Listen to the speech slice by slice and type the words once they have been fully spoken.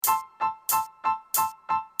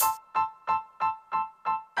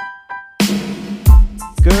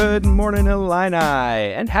Good morning, Illini,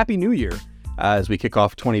 and Happy New Year. As we kick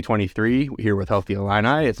off 2023 here with Healthy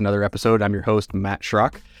Illini, it's another episode. I'm your host, Matt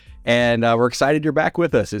Schrock, and we're excited you're back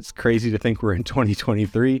with us. It's crazy to think we're in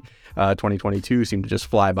 2023. 2022 seemed to just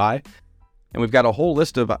fly by. And we've got a whole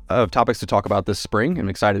list of topics to talk about this spring. I'm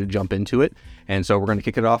excited to jump into it, and so we're going to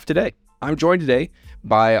kick it off today. I'm joined today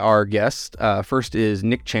by our guest. First is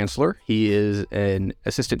Nick Chancellor. He is an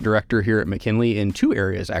assistant director here at McKinley in two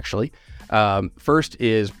areas, actually. First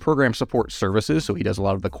is program support services, so he does a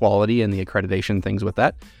lot of the quality and the accreditation things with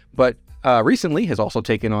that. But recently has also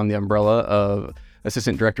taken on the umbrella of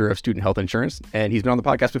assistant director of student health insurance, and he's been on the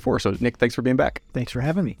podcast before. So Nick, thanks for being back. Thanks for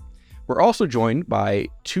having me. We're also joined by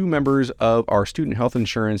two members of our student health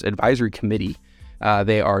insurance advisory committee.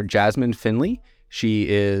 They are Jasmine Finley. She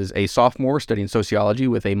is a sophomore studying sociology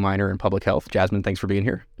with a minor in public health. Jasmine, thanks for being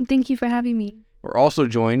here. Thank you for having me. We're also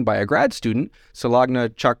joined by a grad student, Salagna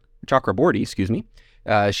Chakraborty,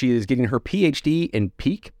 she is getting her PhD in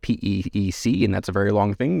PEAC, P-E-E-C, and that's a very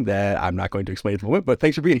long thing that I'm not going to explain at the moment, but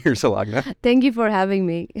thanks for being here, Salagna. Thank you for having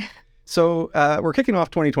me. So we're kicking off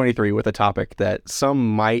 2023 with a topic that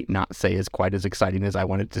some might not say is quite as exciting as I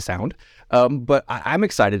want it to sound, but I'm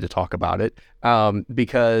excited to talk about it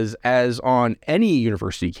because as on any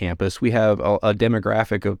university campus, we have a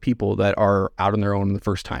demographic of people that are out on their own the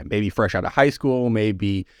first time, maybe fresh out of high school,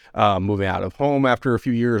 maybe moving out of home after a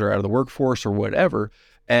few years or out of the workforce or whatever.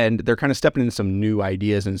 And they're kind of stepping into some new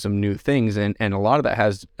ideas and some new things. And a lot of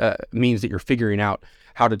that means that you're figuring out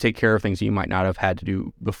how to take care of things you might not have had to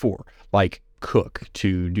do before, like cook,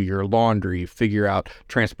 to do your laundry, figure out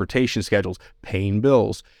transportation schedules, paying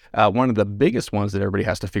bills. One of the biggest ones that everybody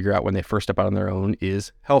has to figure out when they first step out on their own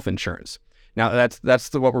is health insurance. Now,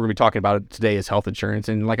 that's what we're going to be talking about today is health insurance.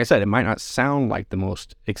 And like I said, it might not sound like the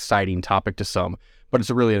most exciting topic to some, but it's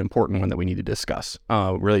a really important one that we need to discuss.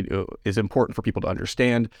 Really is important for people to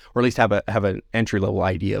understand, or at least have an entry-level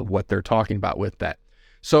idea of what they're talking about with that.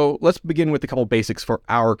 So let's begin with a couple basics for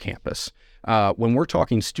our campus. When we're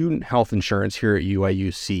talking student health insurance here at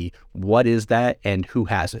UIUC, what is that and who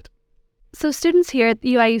has it? So students here at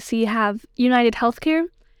UIUC have United Healthcare,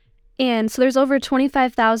 and so there's over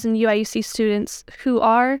 25,000 UIUC students who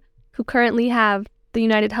currently have the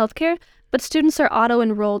United Healthcare, but students are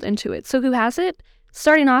auto-enrolled into it. So who has it?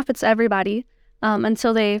 Starting off, it's everybody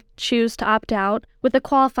until they choose to opt out with a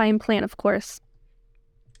qualifying plan, of course.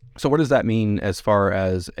 So what does that mean as far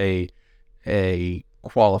as a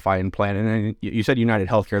qualifying plan? And you said United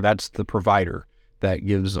Healthcare, that's the provider that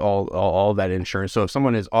gives all that insurance. So if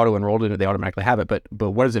someone is auto-enrolled in it, they automatically have it. But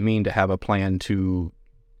what does it mean to have a plan to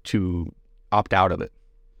opt out of it?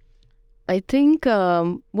 I think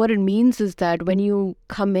what it means is that when you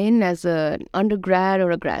come in as an undergrad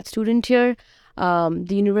or a grad student here, the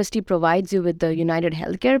university provides you with the United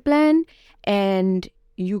Healthcare plan, and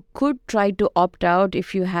you could try to opt out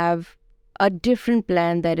if you have a different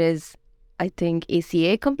plan that is, I think,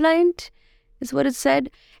 ACA compliant, is what it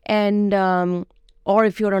said. And or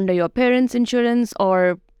if you're under your parents' insurance,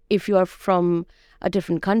 or if you are from a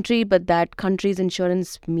different country, but that country's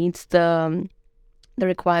insurance meets the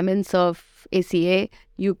requirements of ACA,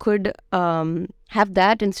 you could have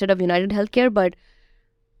that instead of United Healthcare. But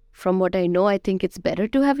from what I know, I think it's better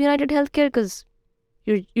to have United Healthcare because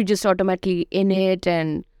you're just automatically in it,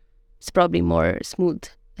 and it's probably more smooth,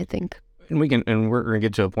 I think. And we're going to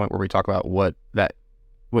get to a point where we talk about what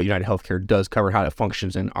United Healthcare does cover, how it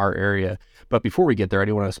functions in our area. But before we get there, I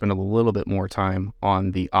do want to spend a little bit more time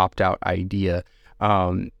on the opt-out idea,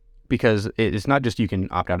 because it's not just you can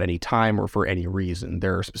opt out any time or for any reason.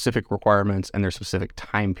 There are specific requirements and there's specific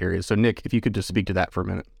time periods. So Nick, if you could just speak to that for a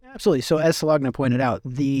minute. Absolutely. So as Salagna pointed out,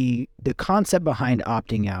 the concept behind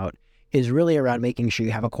opting out is really around making sure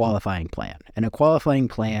you have a qualifying plan. And a qualifying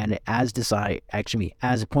plan, as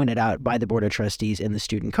pointed out by the Board of Trustees in the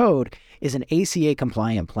student code, is an ACA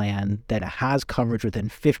compliant plan that has coverage within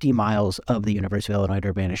 50 miles of the University of Illinois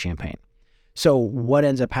Urbana-Champaign. So what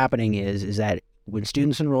ends up happening is that when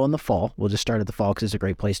students enroll in the fall, we'll just start at the fall because it's a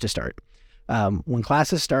great place to start. When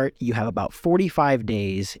classes start, you have about 45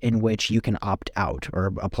 days in which you can opt out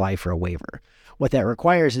or apply for a waiver. What that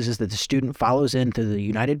requires is that the student follows into the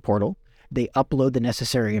United portal. They upload the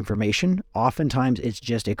necessary information. Oftentimes, it's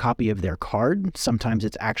just a copy of their card. Sometimes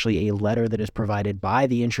it's actually a letter that is provided by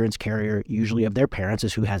the insurance carrier, usually of their parents,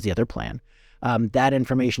 is who has the other plan. That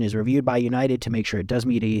information is reviewed by United to make sure it does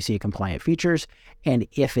meet ACA compliant features. And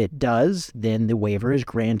if it does, then the waiver is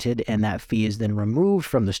granted and that fee is then removed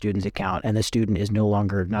from the student's account. And the student is no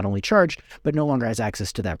longer not only charged, but no longer has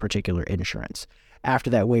access to that particular insurance.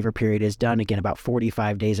 After that waiver period is done, again, about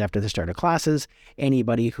 45 days after the start of classes,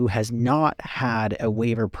 anybody who has not had a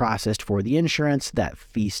waiver processed for the insurance, that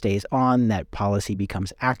fee stays on, that policy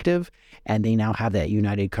becomes active, and they now have that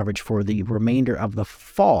United coverage for the remainder of the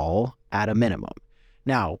fall at a minimum.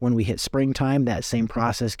 Now, when we hit springtime, that same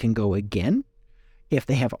process can go again. If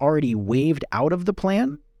they have already waived out of the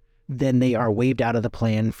plan, then they are waived out of the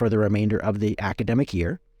plan for the remainder of the academic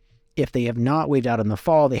year. If they have not waived out in the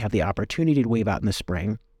fall, they have the opportunity to waive out in the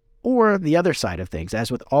spring. Or the other side of things, as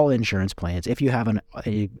with all insurance plans, if you have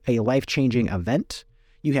a life-changing event,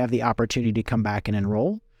 you have the opportunity to come back and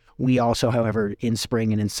enroll. We also, however, in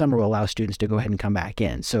spring and in summer will allow students to go ahead and come back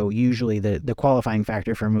in. So usually the qualifying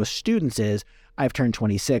factor for most students is, I've turned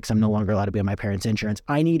 26, I'm no longer allowed to be on my parents' insurance.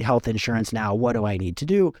 I need health insurance now. What do I need to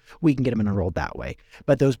do? We can get them enrolled that way.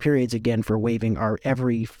 But those periods, again, for waiving are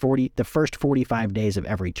the first 45 days of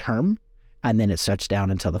every term, and then it shuts down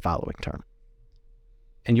until the following term.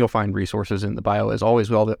 And you'll find resources in the bio, as always,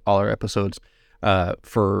 with all our episodes,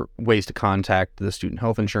 for ways to contact the Student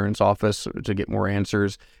Health Insurance Office to get more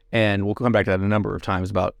answers. And we'll come back to that a number of times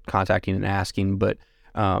about contacting and asking. But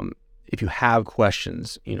if you have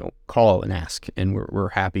questions, call and ask. And we're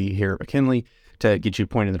happy here at McKinley to get you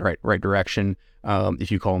pointed in the right direction.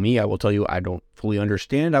 If you call me, I will tell you I don't fully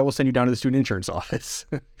understand. I will send you down to the Student Insurance Office.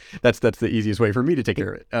 That's the easiest way for me to take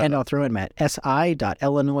care of it. And I'll throw in, Matt,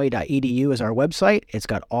 si.illinois.edu is our website. It's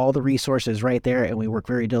got all the resources right there, and we work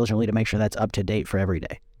very diligently to make sure that's up to date for every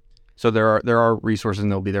day. So there are resources,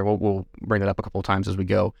 and they'll be there. We'll bring that up a couple of times as we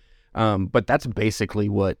go. But that's basically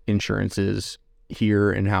what insurance is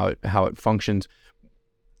here and how it functions.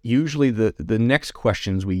 Usually the next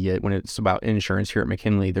questions we get when it's about insurance here at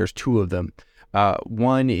McKinley, there's two of them.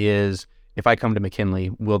 One is, if I come to McKinley,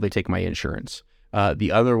 will they take my insurance?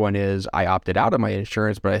 The other one is, I opted out of my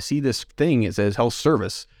insurance, but I see this thing, it says health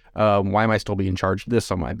service. Why am I still being charged this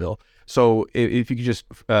on my bill? So if you could just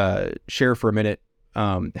share for a minute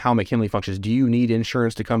how McKinley functions. Do you need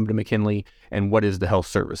insurance to come to McKinley, and what is the health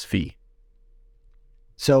service fee?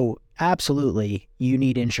 So absolutely, you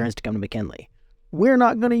need insurance to come to McKinley. We're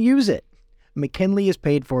not going to use it. McKinley is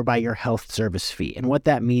paid for by your health service fee. And what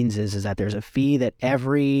that means is that there's a fee that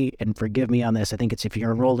and forgive me on this, I think it's if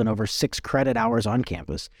you're enrolled in over 6 credit hours on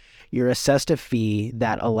campus, you're assessed a fee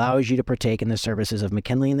that allows you to partake in the services of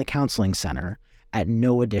McKinley and the Counseling Center at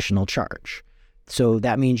no additional charge. So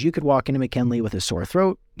that means you could walk into McKinley with a sore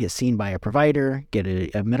throat, get seen by a provider, get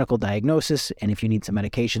a medical diagnosis, and if you need some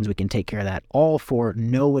medications, we can take care of that, all for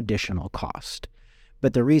no additional cost.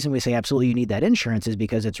 But the reason we say absolutely you need that insurance is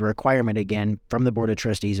because it's a requirement, again, from the Board of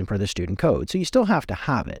Trustees and per the student code. So you still have to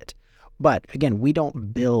have it. But again, we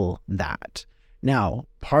don't bill that. Now,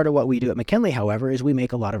 part of what we do at McKinley, however, is we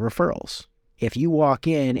make a lot of referrals. If you walk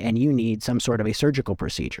in and you need some sort of a surgical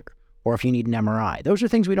procedure, or if you need an MRI, those are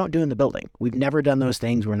things we don't do in the building. We've never done those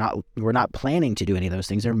things. We're not planning to do any of those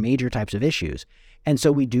things. They're major types of issues. And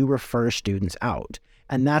so we do refer students out.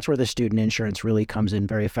 And that's where the student insurance really comes in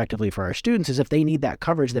very effectively for our students, is if they need that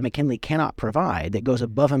coverage that McKinley cannot provide that goes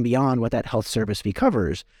above and beyond what that health service fee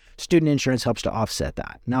covers, student insurance helps to offset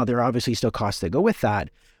that. Now, there are obviously still costs that go with that,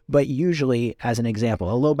 but usually, as an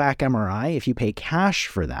example, a low back MRI, if you pay cash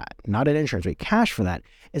for that, not an insurance rate, cash for that,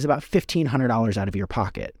 is about $1,500 out of your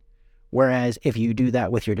pocket. Whereas if you do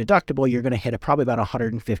that with your deductible, you're going to hit probably about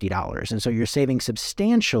 $150. And so you're saving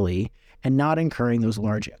substantially and not incurring those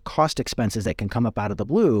large cost expenses that can come up out of the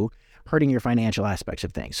blue, hurting your financial aspects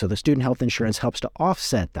of things. So the student health insurance helps to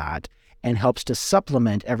offset that and helps to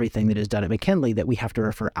supplement everything that is done at McKinley that we have to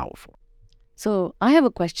refer out for. So I have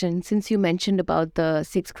a question. Since you mentioned about the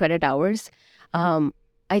 6 credit hours,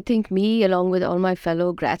 I think me, along with all my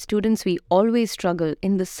fellow grad students, we always struggle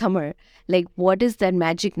in the summer. Like, what is that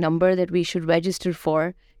magic number that we should register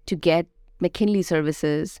for to get McKinley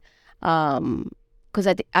services? Because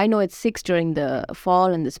I know it's 6 during the fall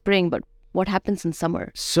and the spring, but what happens in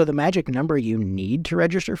summer? So the magic number you need to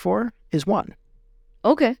register for is 1.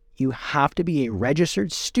 Okay. You have to be a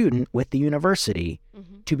registered student with the university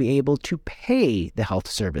to be able to pay the health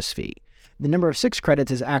service fee. The number of 6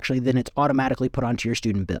 credits is actually then it's automatically put onto your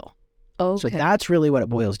student bill. Okay. So that's really what it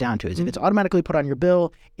boils down to, is if it's automatically put on your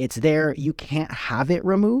bill, it's there. You can't have it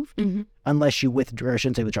removed unless you withdraw, I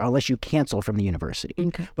shouldn't say withdraw, unless you cancel from the university.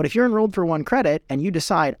 Okay. But if you're enrolled for 1 credit and you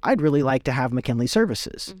decide, I'd really like to have McKinley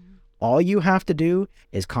services, all you have to do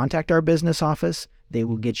is contact our business office. They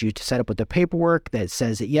will get you to set up with the paperwork that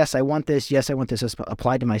says that, yes, I want this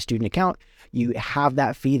applied to my student account. You have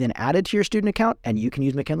that fee then added to your student account, and you can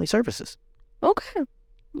use McKinley services.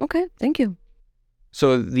 Okay. Thank you.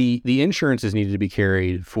 So the insurance is needed to be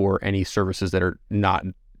carried for any services that are not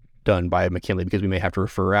done by McKinley, because we may have to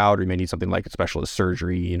refer out, or we may need something like a specialist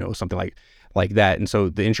surgery, something like that. And so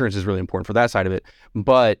the insurance is really important for that side of it.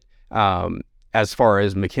 But as far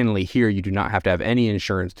as McKinley here, you do not have to have any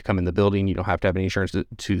insurance to come in the building. You don't have to have any insurance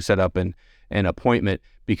to set up an appointment,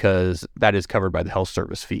 because that is covered by the health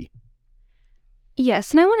service fee.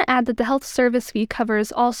 Yes, and I want to add that the health service fee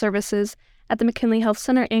covers all services at the McKinley Health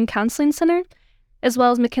Center and Counseling Center, as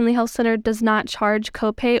well as McKinley Health Center does not charge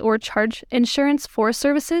copay or charge insurance for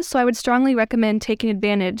services, so I would strongly recommend taking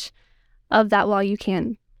advantage of that while you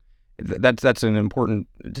can. That's an important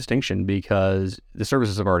distinction, because the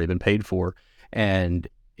services have already been paid for, and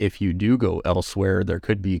if you do go elsewhere, there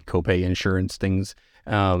could be copay insurance things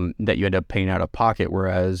that you end up paying out of pocket,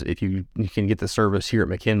 whereas if you can get the service here at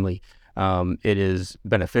McKinley, it is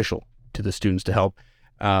beneficial to the students to help.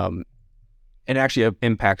 It actually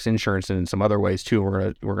impacts insurance in some other ways too.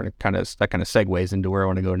 We're gonna kind of segues into where I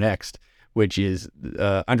want to go next, which is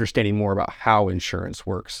understanding more about how insurance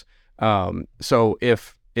works. So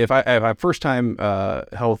if I'm a first time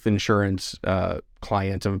health insurance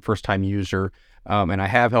client, I'm a first time user, and I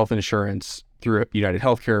have health insurance through United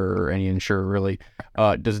Healthcare or any insurer really,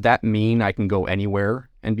 does that mean I can go anywhere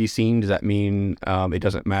and be seen? Does that mean it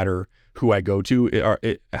doesn't matter who I go to?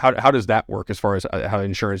 How does that work as far as how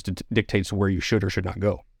insurance dictates where you should or should not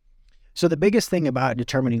go? So the biggest thing about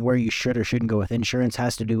determining where you should or shouldn't go with insurance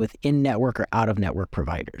has to do with in-network or out-of-network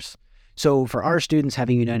providers. So for our students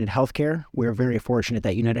having United Healthcare, we're very fortunate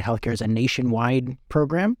that United Healthcare is a nationwide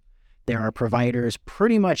program. There are providers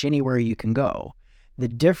pretty much anywhere you can go. The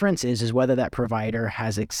difference is whether that provider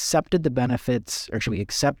has accepted the benefits, or should be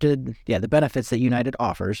accepted, the benefits that United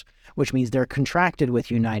offers, which means they're contracted with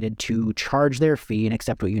United to charge their fee and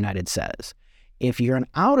accept what United says. If you're an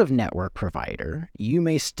out-of-network provider, you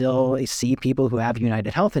may still see people who have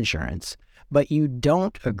United Health Insurance, but you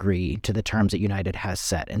don't agree to the terms that United has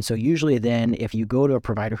set. And so usually then, if you go to a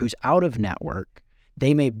provider who's out-of-network,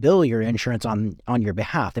 they may bill your insurance on your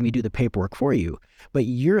behalf. They may do the paperwork for you, but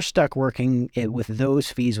you're stuck working with those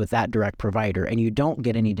fees with that direct provider, and you don't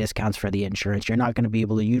get any discounts for the insurance. You're not going to be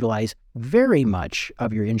able to utilize very much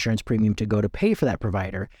of your insurance premium to go to pay for that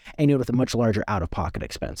provider, and you're with a much larger out-of-pocket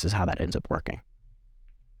expense is how that ends up working.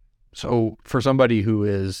 So for somebody who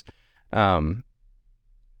is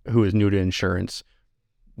new to insurance,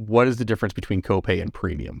 what is the difference between copay and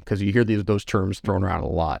premium? Because you hear those terms thrown around a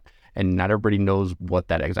lot, and not everybody knows what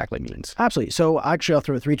that exactly means. Absolutely. So actually, I'll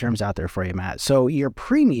throw 3 terms out there for you, Matt. So your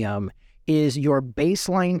premium is your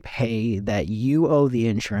baseline pay that you owe the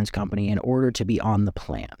insurance company in order to be on the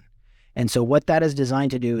plan. And so what that is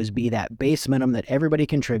designed to do is be that base minimum that everybody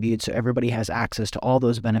contributes, so everybody has access to all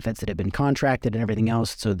those benefits that have been contracted and everything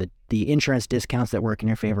else, so that the insurance discounts that work in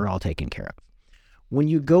your favor are all taken care of. When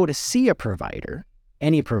you go to see a provider,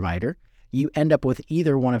 any provider, you end up with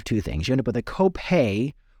either one of 2 things. You end up with a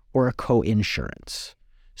copay or a co-insurance.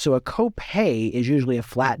 So a copay is usually a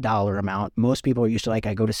flat dollar amount. Most people are used to, I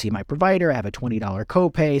go to see my provider, I have a $20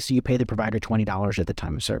 copay, so you pay the provider $20 at the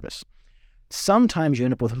time of service. Sometimes you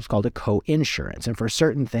end up with what's called a co-insurance. And for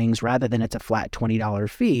certain things, rather than it's a flat $20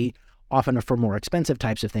 fee, often for more expensive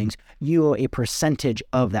types of things, you owe a percentage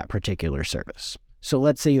of that particular service. So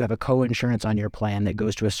let's say you have a co-insurance on your plan that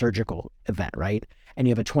goes to a surgical event, right? And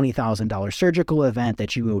you have a $20,000 surgical event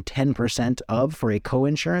that you owe 10% of for a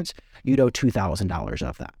co-insurance, you'd owe $2,000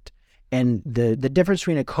 of that. And the difference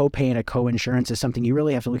between a copay and a co-insurance is something you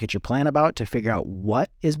really have to look at your plan about to figure out what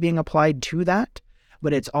is being applied to that.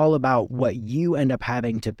 But it's all about what you end up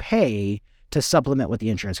having to pay to supplement what the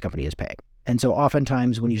insurance company is paying. And so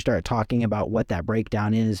oftentimes when you start talking about what that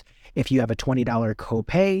breakdown is, if you have a $20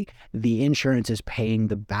 copay, the insurance is paying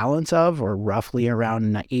the balance of, or roughly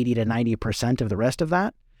around 80 to 90% of the rest of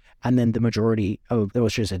that. And then the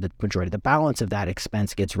balance of that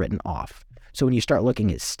expense gets written off. So when you start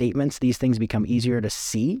looking at statements, these things become easier to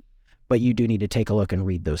see, but you do need to take a look and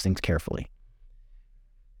read those things carefully.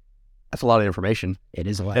 That's a lot of information. It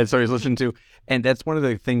is a lot. And so he's listening to, and that's one of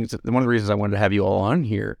the reasons I wanted to have you all on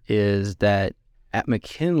here is that at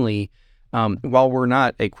McKinley, while we're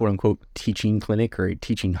not a quote unquote teaching clinic or a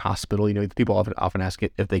teaching hospital, people often ask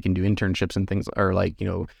if they can do internships and things, or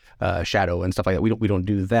shadow and stuff like that. We don't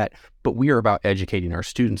do that, but we are about educating our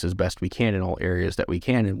students as best we can in all areas that we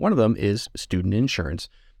can. And one of them is student insurance.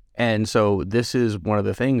 And so this is one of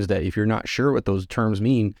the things that if you're not sure what those terms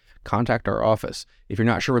mean, contact our office. If you're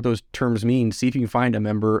not sure what those terms mean, see if you can find a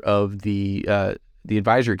member of the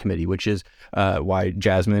advisory committee, which is why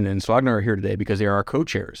Jasmine and Slogner are here today, because they are our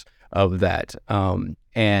co-chairs of that. Let's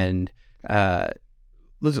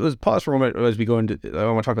pause for a moment as we go into, I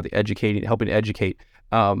want to talk about the helping to educate.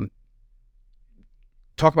 Talk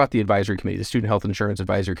talk about the advisory committee, the Student Health Insurance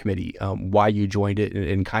Advisory Committee, why you joined it,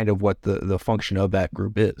 and kind of what the function of that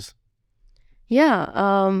group is.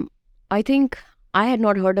 Yeah, I think I had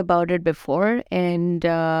not heard about it before, and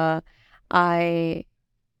I,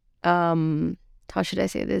 how should I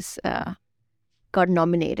say this, got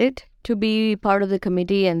nominated to be part of the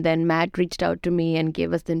committee, and then Matt reached out to me and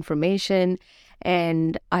gave us the information,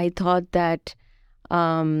 and I thought that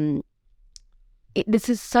this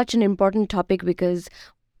is such an important topic because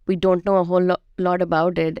we don't know a whole lot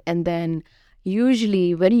about it, and then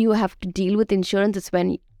usually when you have to deal with insurance, it's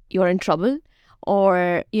when you're in trouble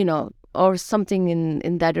or or something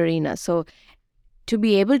in that arena. So to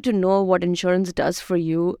be able to know what insurance does for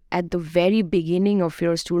you at the very beginning of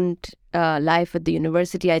your student life at the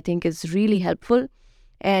university, I think is really helpful.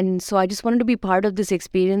 And so I just wanted to be part of this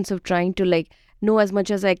experience of trying to know as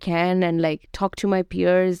much as I can and talk to my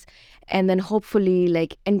peers, and then hopefully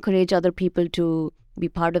encourage other people to be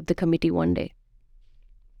part of the committee one day.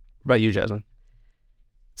 What about you, Jasmine?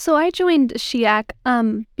 So I joined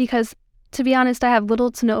SHEAC because, to be honest, I have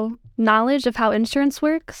little to no knowledge of how insurance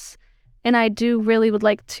works, and I do really would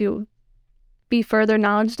like to be further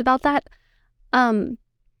knowledgeable about that. And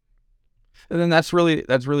then that's really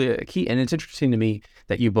a key. And it's interesting to me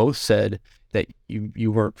that you both said that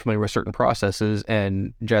you weren't familiar with certain processes.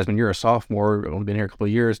 And Jasmine, you're a sophomore, only been here a couple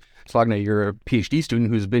of years. Slagna, you're a PhD student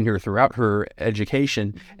who's been here throughout her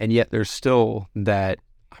education, and yet there's still that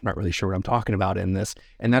I'm not really sure what I'm talking about in this.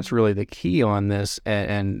 And that's really the key on this.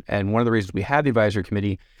 And one of the reasons we have the advisory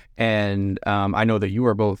committee, and I know that you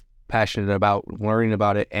are both passionate about learning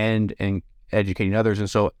about it and educating others. And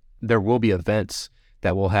so there will be events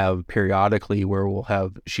that we'll have periodically where we'll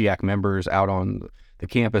have SHEAC members out on the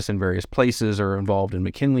campus in various places or involved in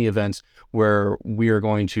McKinley events where we are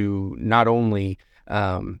going to not only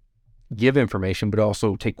give information, but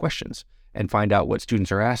also take questions and find out what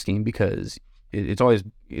students are asking, because it's always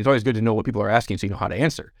good to know what people are asking so you know how to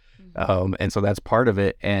answer. And so that's part of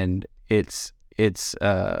it. And it's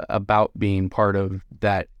about being part of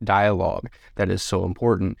that dialogue that is so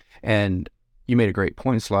important. And you made a great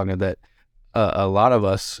point, Slagna, that a lot of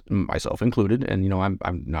us, myself included, and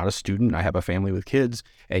I'm not a student, I have a family with kids,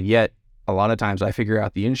 and yet a lot of times I figure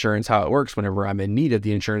out the insurance, how it works, whenever I'm in need of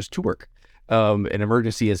the insurance to work. An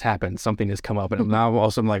emergency has happened, something has come up, and now all of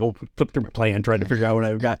a sudden flip through my plan, trying to figure out what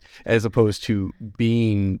I've got, as opposed to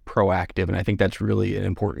being proactive. And I think that's really an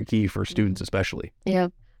important key for students, especially. Yeah.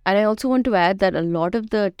 And I also want to add that a lot of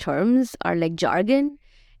the terms are jargon,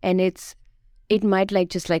 and it might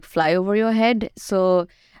just fly over your head. So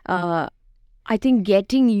I think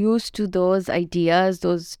getting used to those ideas,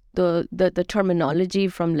 the terminology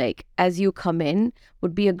from as you come in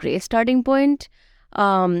would be a great starting point,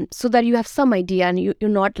 so that you have some idea and you're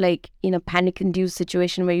not in a panic-induced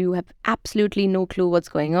situation where you have absolutely no clue what's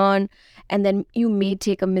going on, and then you may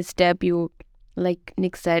take a misstep. You, like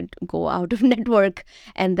Nick said, go out of network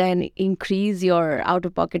and then increase your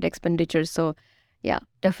out-of-pocket expenditure. So yeah,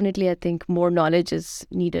 definitely I think more knowledge is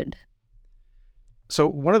needed. So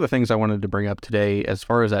one of the things I wanted to bring up today, as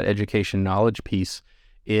far as that education knowledge piece,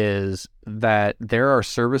 is that there are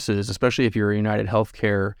services, especially if you're a United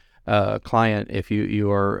Healthcare client, if you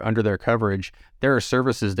are under their coverage, there are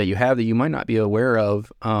services that you have that you might not be aware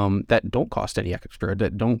of that don't cost any extra,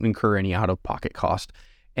 that don't incur any out-of-pocket cost.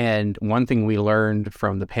 And one thing we learned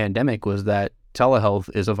from the pandemic was that telehealth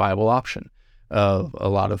is a viable option of a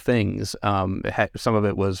lot of things. Some of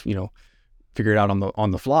it was, figured out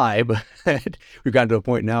on the fly, but we've gotten to a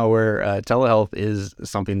point now where telehealth is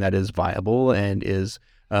something that is viable and is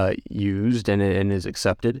used and is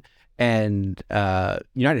accepted. And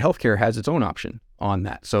United Healthcare has its own option on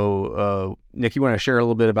that. So, Nick, you want to share a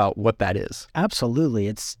little bit about what that is? Absolutely.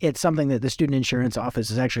 It's something that the Student Insurance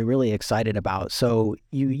Office is actually really excited about. So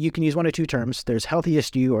you can use one of two terms. There's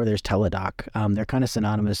HealthiestYou or there's Teladoc. They're kind of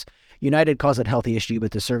synonymous. United calls it HealthiestYou, but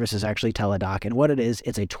the service is actually Teladoc. And what it is,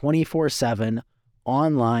 it's a 24/7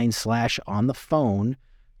 online / on the phone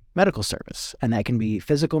medical service. And that can be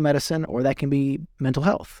physical medicine or that can be mental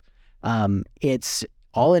health. It's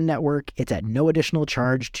all in network. It's at no additional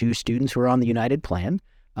charge to students who are on the United plan.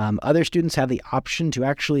 Other students have the option to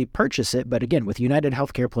actually purchase it, but again, with United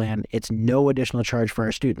Healthcare plan, it's no additional charge for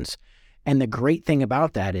our students. And the great thing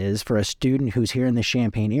about that is, for a student who's here in the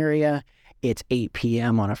Champaign area, it's 8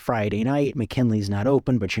 p.m. on a Friday night, McKinley's not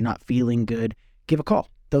open, but you're not feeling good, give a call.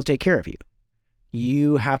 They'll take care of you.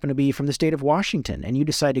 You happen to be from the state of Washington and you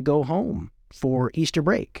decide to go home for Easter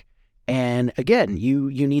break. And again, you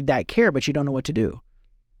need that care, but you don't know what to do.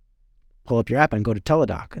 Pull up your app and go to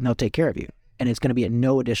Teladoc, and they'll take care of you. And it's going to be at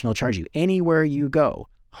no additional charge. You anywhere you go,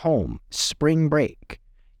 home, spring break,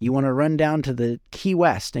 You want to run down to the Key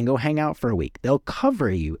West and go hang out for a week. They'll cover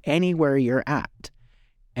you anywhere you're at.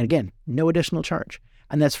 And again, no additional charge.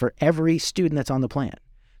 And that's for every student that's on the plan.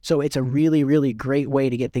 So it's a really, really great way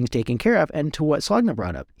to get things taken care of. And to what Slagna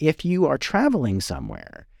brought up, if you are traveling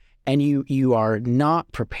somewhere and you are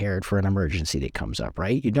not prepared for an emergency that comes up,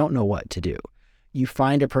 right? You don't know what to do. You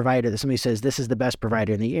find a provider that somebody says, this is the best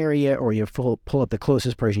provider in the area, or you pull up the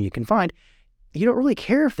closest person you can find. You don't really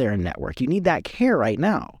care if they're in network. You need that care right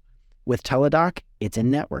now. With Teladoc, it's in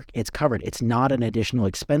network. It's covered. It's not an additional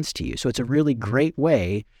expense to you. So it's a really great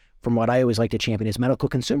way, from what I always like to champion, is medical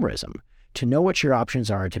consumerism. To know what your options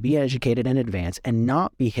are, to be educated in advance, and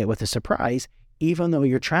not be hit with a surprise, even though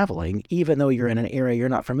you're traveling, even though you're in an area you're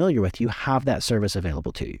not familiar with, you have that service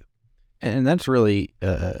available to you. And that's really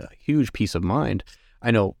a huge peace of mind.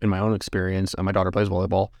 I know in my own experience, my daughter plays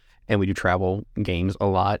volleyball, and we do travel games a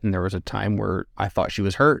lot. And there was a time where I thought she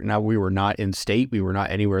was hurt. Now we were not in state. We were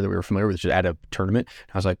not anywhere that we were familiar with, just at a tournament.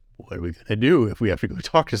 And I was like, what are we going to do if we have to go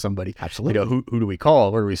talk to somebody? Absolutely. You know, who do we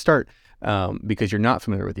call? Where do we start? Because you're not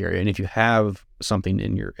familiar with the area. And if you have something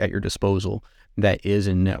at your disposal that is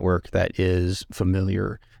in network, that is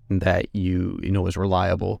familiar, that you know is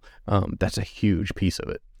reliable, that's a huge piece of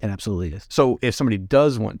it. It absolutely is. So if somebody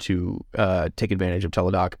does want to take advantage of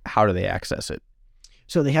Teladoc, how do they access it?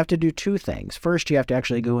 So they have to do two things. First, you have to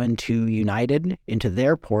actually go into United, into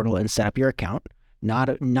their portal, and set up your account. Not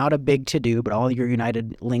a big to-do, but all your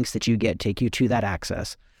United links that you get take you to that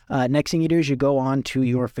access. Next thing you do is you go on to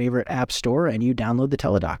your favorite app store and you download the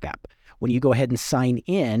Teladoc app. When you go ahead and sign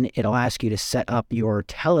in, it'll ask you to set up your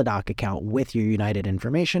Teladoc account with your United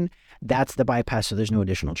information. That's the bypass, so there's no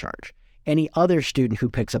additional charge. Any other student who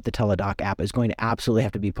picks up the Teladoc app is going to absolutely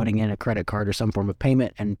have to be putting in a credit card or some form of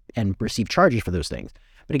payment and receive charges for those things.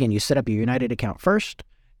 But again, you set up your United account first,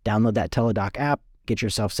 download that Teladoc app, get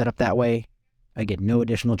yourself set up that way. Again, no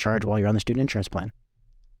additional charge while you're on the student insurance plan.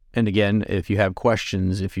 And again, if you have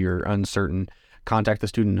questions, if you're uncertain, contact the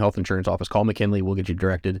Student Health Insurance Office. Call McKinley. We'll get you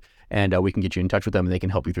directed, and we can get you in touch with them, and they can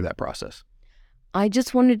help you through that process. I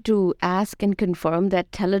just wanted to ask and confirm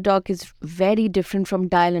that Teladoc is very different from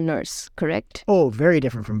Dial a Nurse, correct? Oh, very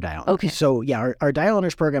different from Dial. Okay. So yeah, our Dial a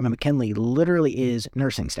Nurse program at McKinley literally is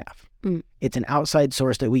nursing staff. It's an outside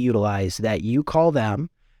source that we utilize that you call them.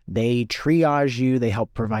 They triage you. They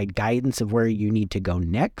help provide guidance of where you need to go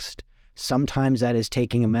next. Sometimes that is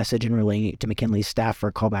taking a message and relaying it to McKinley's staff for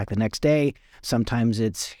a call back the next day. Sometimes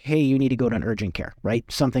it's, hey, you need to go to an urgent care, right?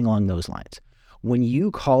 Something along those lines. When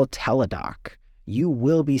you call Teladoc, you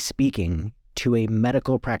will be speaking to a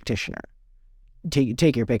medical practitioner.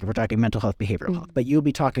 Take your pick if we're talking mental health, behavioral health, but you'll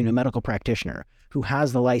be talking to a medical practitioner who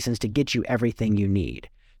has the license to get you everything you need.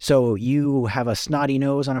 So you have a snotty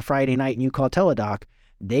nose on a Friday night and you call Teladoc,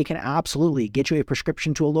 they can absolutely get you a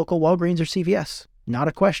prescription to a local Walgreens or CVS. Not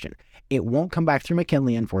a question. It won't come back through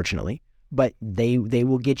McKinley, unfortunately, but they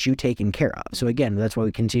will get you taken care of. So again, that's why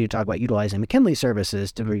we continue to talk about utilizing McKinley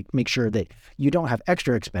services to make sure that you don't have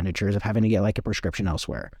extra expenditures of having to get like a prescription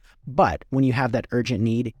elsewhere. But when you have that urgent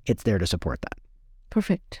need, it's there to support that.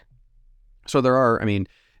 Perfect. So there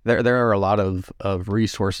are a lot of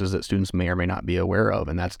resources that students may or may not be aware of,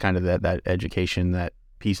 and that's kind of that education, that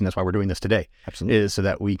piece, and that's why we're doing this today. Absolutely. Is so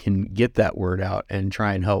that we can get that word out and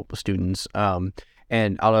try and help students.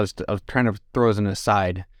 And I was trying to throw as an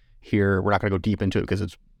aside here. We're not going to go deep into it because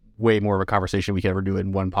it's way more of a conversation we could ever do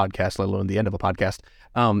in one podcast, let alone the end of a podcast.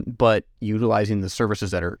 But utilizing the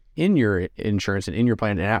services that are in your insurance and in your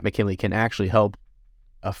plan and at McKinley can actually help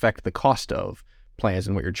affect the cost of plans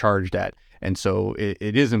and what you're charged at. And so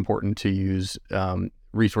it is important to use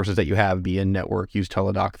resources that you have, be in network, use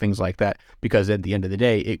Teladoc, things like that, because at the end of the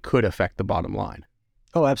day, it could affect the bottom line.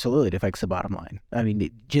 Oh, absolutely. It affects the bottom line. I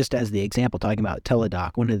mean, just as the example, talking about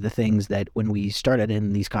Teladoc, one of the things that when we started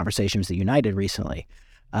in these conversations at United recently,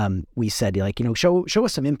 we said, like, show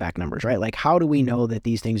us some impact numbers, right? Like, how do we know that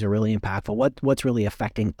these things are really impactful? What's really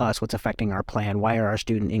affecting us? What's affecting our plan? Why are our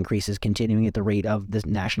student increases continuing at the rate of the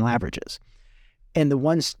national averages? And the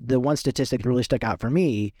one statistic that really stuck out for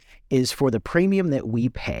me is for the premium that we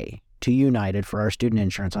pay to United for our student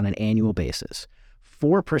insurance on an annual basis,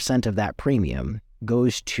 4% of that premium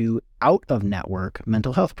goes to out-of-network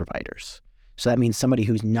mental health providers. So that means somebody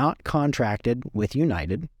who's not contracted with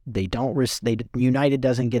United. United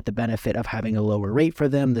doesn't get the benefit of having a lower rate for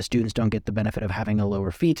them. The students don't get the benefit of having a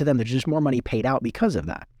lower fee to them. There's just more money paid out because of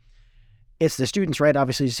that. It's the students' right,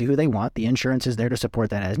 obviously, to see who they want. The insurance is there to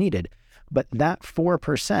support that as needed. But that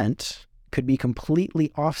 4% could be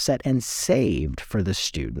completely offset and saved for the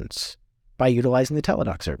students by utilizing the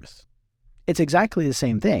Teladoc service. It's exactly the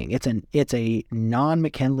same thing. It's a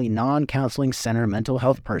non-McKinley, non-counseling center mental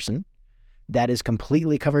health person that is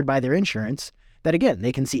completely covered by their insurance that, again,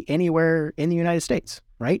 they can see anywhere in the United States,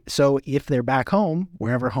 right? So if they're back home,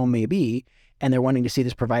 wherever home may be, and they're wanting to see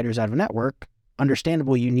this provider's out of network,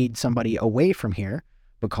 understandable you need somebody away from here,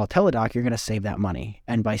 but call Teladoc, you're going to save that money.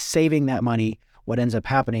 And by saving that money, what ends up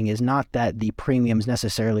happening is not that the premiums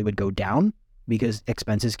necessarily would go down because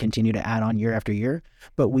expenses continue to add on year after year,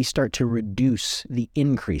 but we start to reduce the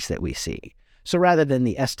increase that we see. So rather than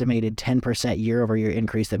the estimated 10% year over year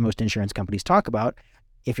increase that most insurance companies talk about,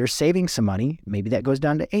 if you're saving some money, maybe that goes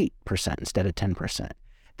down to 8% instead of 10%.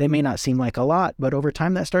 They may not seem like a lot, but over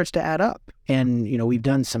time that starts to add up. And, we've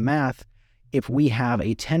done some math. If we have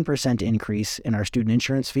a 10% increase in our student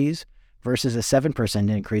insurance fees versus a 7%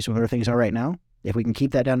 increase where things are right now, if we can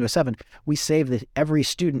keep that down to a 7, we save every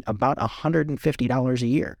student about $150 a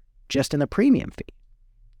year just in the premium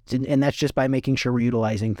fee. And that's just by making sure we're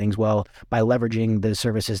utilizing things well, by leveraging the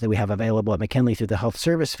services that we have available at McKinley through the health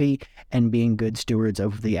service fee and being good stewards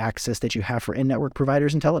of the access that you have for in-network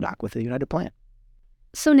providers and Teladoc with the United plan.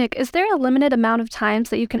 So Nick, is there a limited amount of times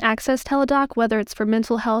that you can access Teladoc, whether it's for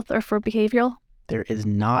mental health or for behavioral? There is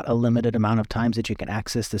not a limited amount of times that you can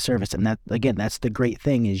access the service. And that, again, that's the great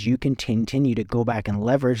thing is you can continue to go back and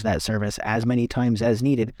leverage that service as many times as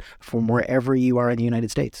needed from wherever you are in the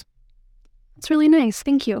United States. It's really nice.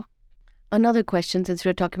 Thank you. Another question, since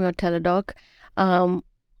we're talking about Teladoc,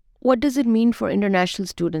 what does it mean for international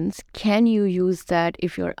students? Can you use that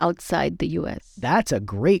if you're outside the U.S.? That's a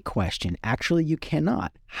great question. Actually, you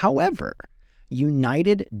cannot. However,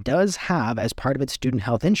 United does have, as part of its student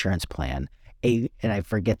health insurance plan, and I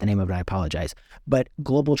forget the name of it, I apologize, but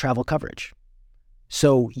global travel coverage.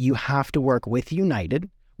 So you have to work with United.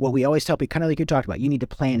 What we always tell people, kind of like you talked about, you need to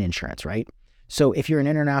plan insurance, right? So if you're an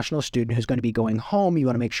international student who's going to be going home, you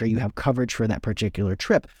want to make sure you have coverage for that particular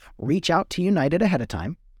trip. Reach out to United ahead of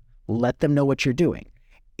time. Let them know what you're doing.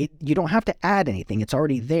 You don't have to add anything. It's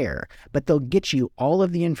already there, but they'll get you all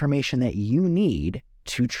of the information that you need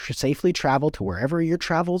to safely travel to wherever your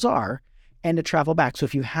travels are and to travel back. So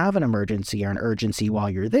if you have an emergency or an urgency while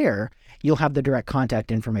you're there, you'll have the direct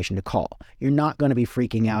contact information to call. You're not going to be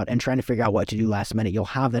freaking out and trying to figure out what to do last minute. You'll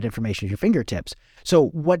have that information at your fingertips. So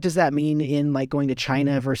what does that mean in like going to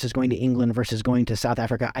China versus going to England versus going to South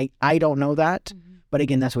Africa? I don't know that. Mm-hmm. But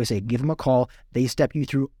again, that's why I say, give them a call. They step you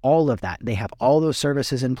through all of that. They have all those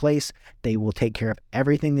services in place. They will take care of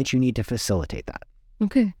everything that you need to facilitate that.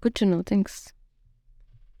 Okay, good to know. Thanks.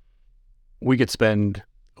 We could spend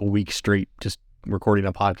a week straight just recording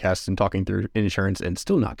a podcast and talking through insurance and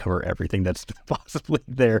still not cover everything that's possibly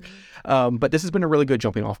there. But this has been a really good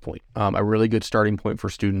jumping off point, a really good starting point for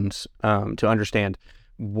students to understand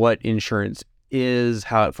what insurance is,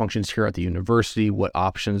 how it functions here at the university, what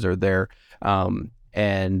options are there.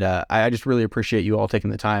 And I just really appreciate you all taking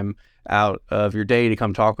the time out of your day to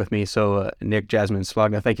come talk with me. So Nick, Jasmine,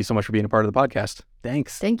 Slavna, thank you so much for being a part of the podcast.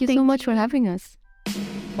 Thanks. Thank you so much for having us.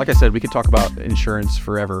 Like I said, we could talk about insurance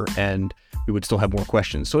forever and we would still have more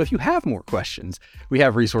questions. So if you have more questions, we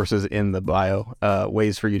have resources in the bio,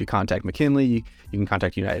 ways for you to contact McKinley. You can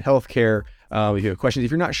contact United Healthcare. If you have questions,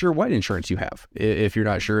 if you're not sure what insurance you have, if you're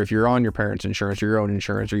not sure if you're on your parents' insurance or your own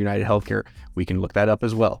insurance or United Healthcare, we can look that up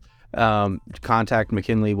as well. Contact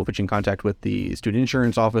McKinley. We'll put you in contact with the student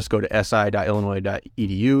insurance office. Go to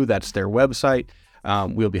si.illinois.edu. That's their website.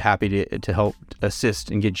 We'll be happy to help assist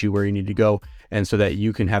and get you where you need to go, and so that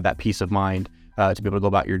you can have that peace of mind to be able to go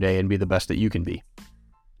about your day and be the best that you can be.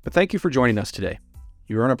 But thank you for joining us today.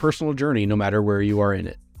 You're on a personal journey no matter where you are in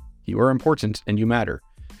it. You are important and you matter.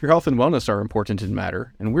 Your health and wellness are important and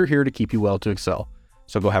matter, and we're here to keep you well to excel.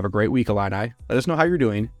 So go have a great week, Illini. Let us know how you're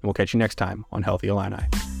doing, and we'll catch you next time on Healthy Illini.